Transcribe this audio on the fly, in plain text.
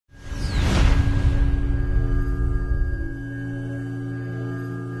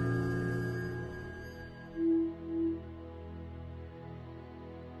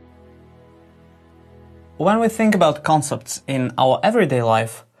when we think about concepts in our everyday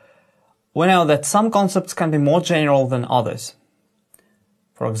life, we know that some concepts can be more general than others.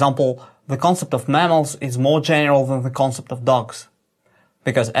 For example, the concept of mammals is more general than the concept of dogs,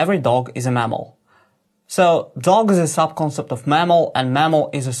 because every dog is a mammal. So, dog is a subconcept of mammal, and mammal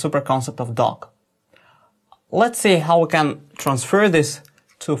is a superconcept of dog. Let's see how we can transfer this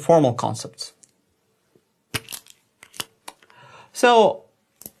to formal concepts. So,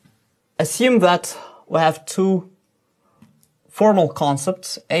 assume that we have two formal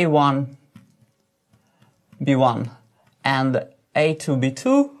concepts, A1, B1, and A2,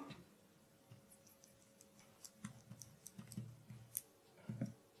 B2.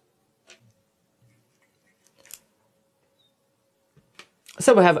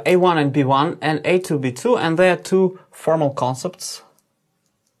 So we have A1 and B1 and A2, B2, and they are two formal concepts.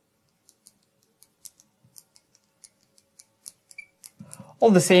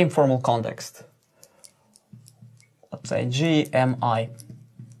 Of the same formal context. Let's say GMI.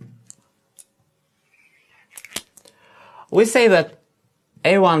 We say that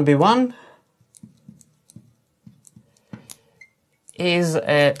A1, B1 is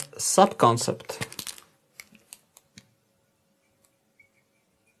a subconcept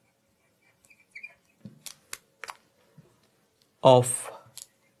of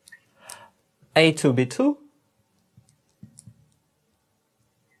A2, B2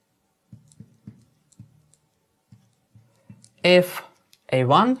 if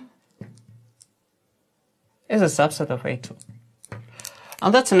A1 is a subset of A2.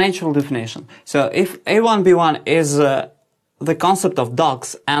 And that's a natural definition. So if A1, B1 is the concept of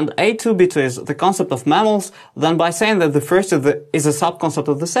dogs and A2, B2 is the concept of mammals, then by saying that the first is a subconcept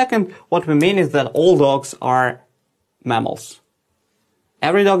of the second, what we mean is that all dogs are mammals.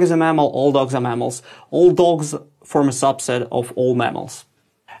 Every dog is a mammal, all dogs are mammals. All dogs form a subset of all mammals.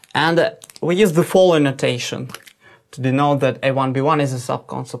 And we use the following notation to denote that A1, B1 is a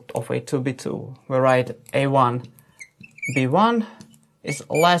subconcept of A2, B2. We write A1, B1 is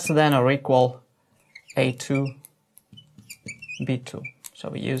less than or equal A2, B2. So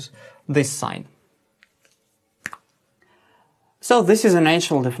we use this sign. So this is a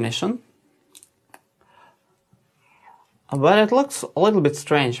natural definition. But it looks a little bit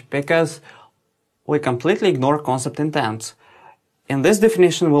strange because we completely ignore concept intent. In this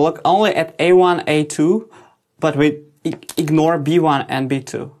definition, we look only at A1, A2, but we ignore B1 and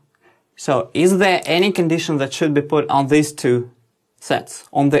B2. So is there any condition that should be put on these two sets,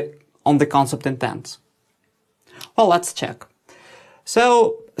 on the concept intent? Well, let's check.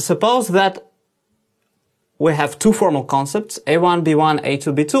 So suppose that we have two formal concepts, A1, B1,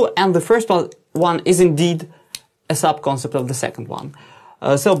 A2, B2, and the first one is indeed a subconcept of the second one.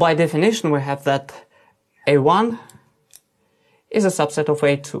 So by definition, we have that A1 is a subset of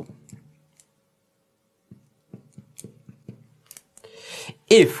A2.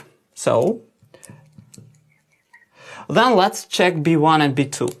 If so, then let's check B1 and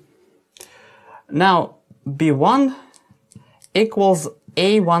B2. Now, B1 equals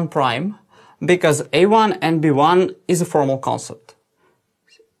A1 prime because A1 and B1 is a formal concept.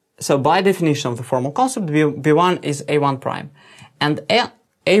 So by definition of the formal concept, B1 is A1 prime. And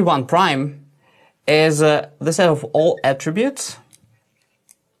A1 prime is the set of all attributes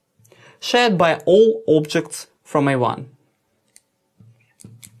shared by all objects from A1.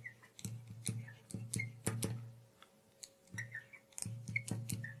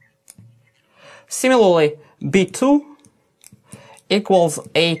 Similarly, B2 equals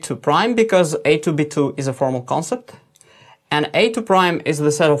A2 prime because A2, B2 is a formal concept. And A2 prime is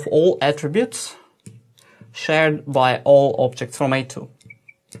the set of all attributes shared by all objects from A2.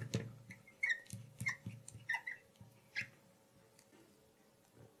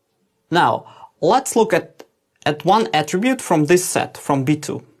 Now, let's look at one attribute from this set, from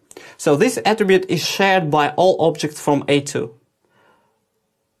B2. So this attribute is shared by all objects from A2.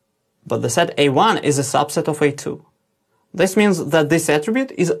 But the set A1 is a subset of A2. This means that this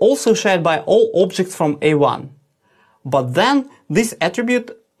attribute is also shared by all objects from A1. But then this attribute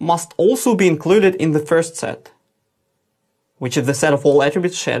must also be included in the first set, which is the set of all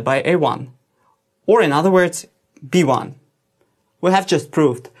attributes shared by A1. Or in other words, B1. We have just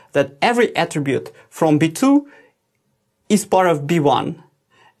proved that every attribute from B2 is part of B1,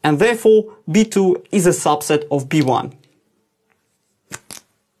 and therefore B2 is a subset of B1.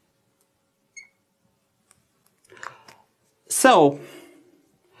 So,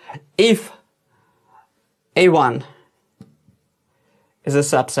 if A1 is a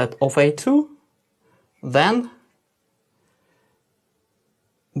subset of A2, then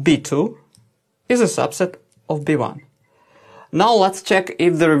B2 is a subset of B1. Now let's check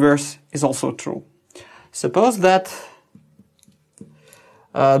if the reverse is also true. suppose that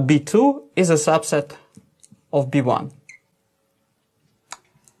B2 is a subset of B1.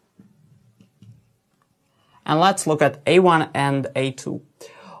 And let's look at A1 and A2.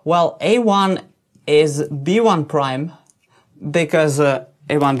 Well, A1 is B1 prime because A1,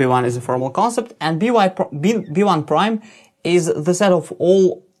 B1 is a formal concept, and B1 prime is the set of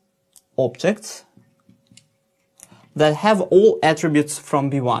all objects that have all attributes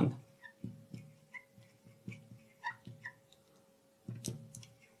from B1.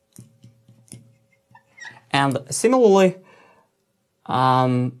 And similarly,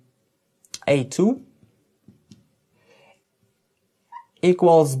 A2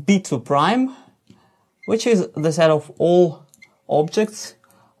 equals B2 prime, which is the set of all objects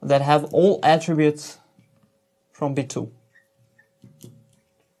that have all attributes from B2.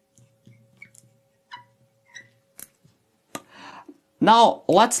 Now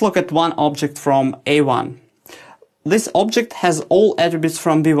let's look at one object from A1. This object has all attributes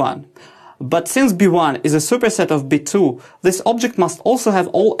from B1. But since B1 is a superset of B2, this object must also have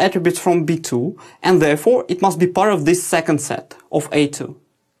all attributes from B2, and therefore it must be part of this second set of A2.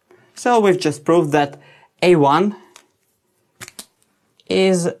 So we've just proved that A1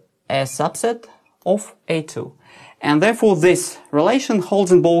 is a subset of A2. And therefore this relation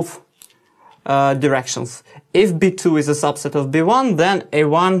holds in both directions. If B2 is a subset of B1, then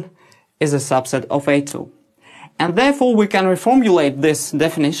A1 is a subset of A2. And therefore we can reformulate this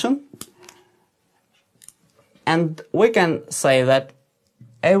definition, and we can say that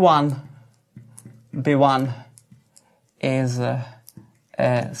A1, B1 is a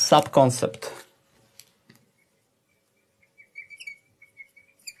subconcept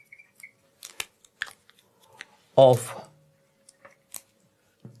of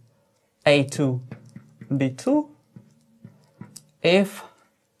A2, B2 if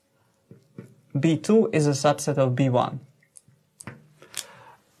B2 is a subset of B1.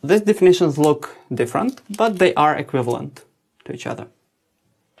 These definitions look different, but they are equivalent to each other.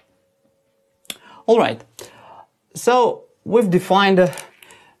 Alright, so we've defined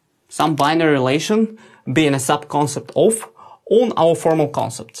some binary relation being a subconcept of on our formal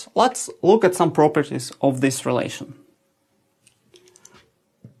concepts. Let's look at some properties of this relation.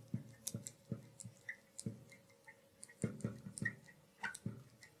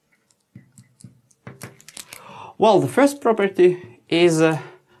 Well, the first property is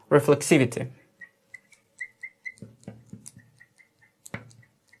reflexivity.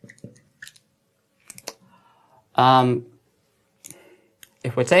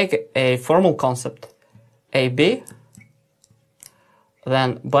 If we take a formal concept AB,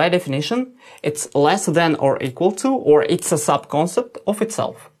 then by definition it's less than or equal to, or it's a subconcept of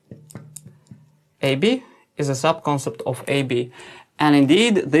itself. AB is a subconcept of AB, and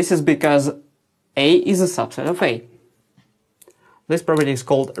indeed this is because A is a subset of A. This property is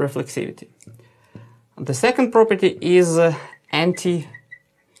called reflexivity. The second property is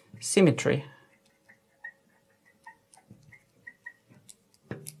anti-symmetry.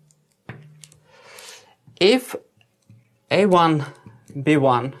 If A1,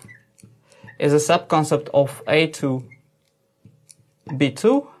 B1 is a subconcept of A2,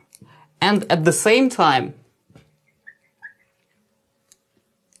 B2, and at the same time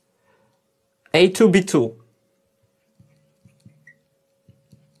A2, B2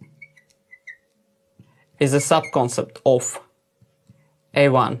 is a subconcept of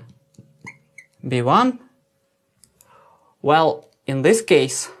A1, B1, well, in this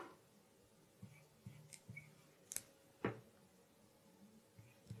case,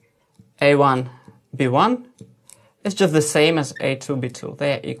 A1, B1 is just the same as A2, B2.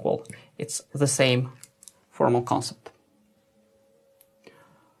 They are equal. It's the same formal concept.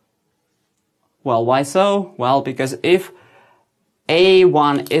 Well, why so? Well, because if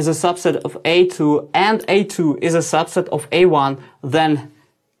A1 is a subset of A2 and A2 is a subset of A1, then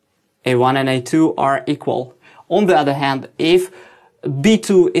A1 and A2 are equal. On the other hand, if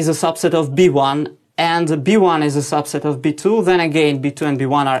B2 is a subset of B1 and B1 is a subset of B2, then again B2 and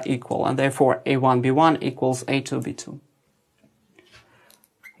B1 are equal, and therefore A1, B1 equals A2, B2.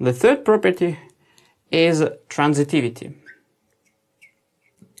 The third property is transitivity.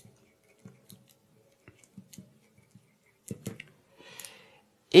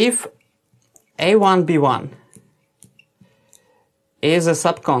 If A1, B1 is a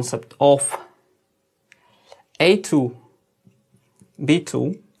subconcept of A2,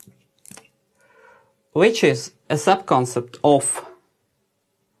 B2, which is a subconcept of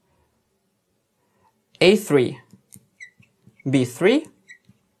A3, B3,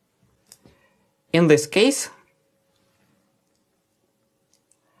 in this case,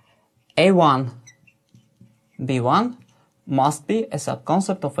 A1, B1 must be a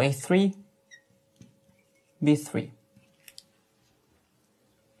subconcept of A3, B3.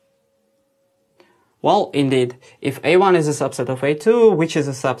 Well, indeed, if A1 is a subset of A2, which is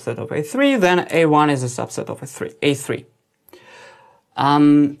a subset of A3, then A1 is a subset of A3.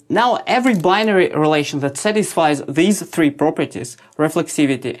 Now, every binary relation that satisfies these three properties,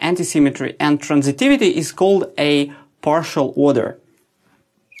 reflexivity, antisymmetry, and transitivity, is called a partial order.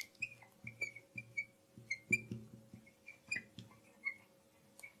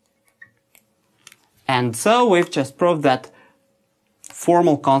 And so we've just proved that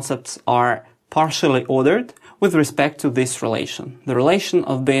formal concepts are partially ordered with respect to this relation, the relation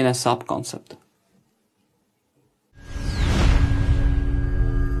of being a subconcept.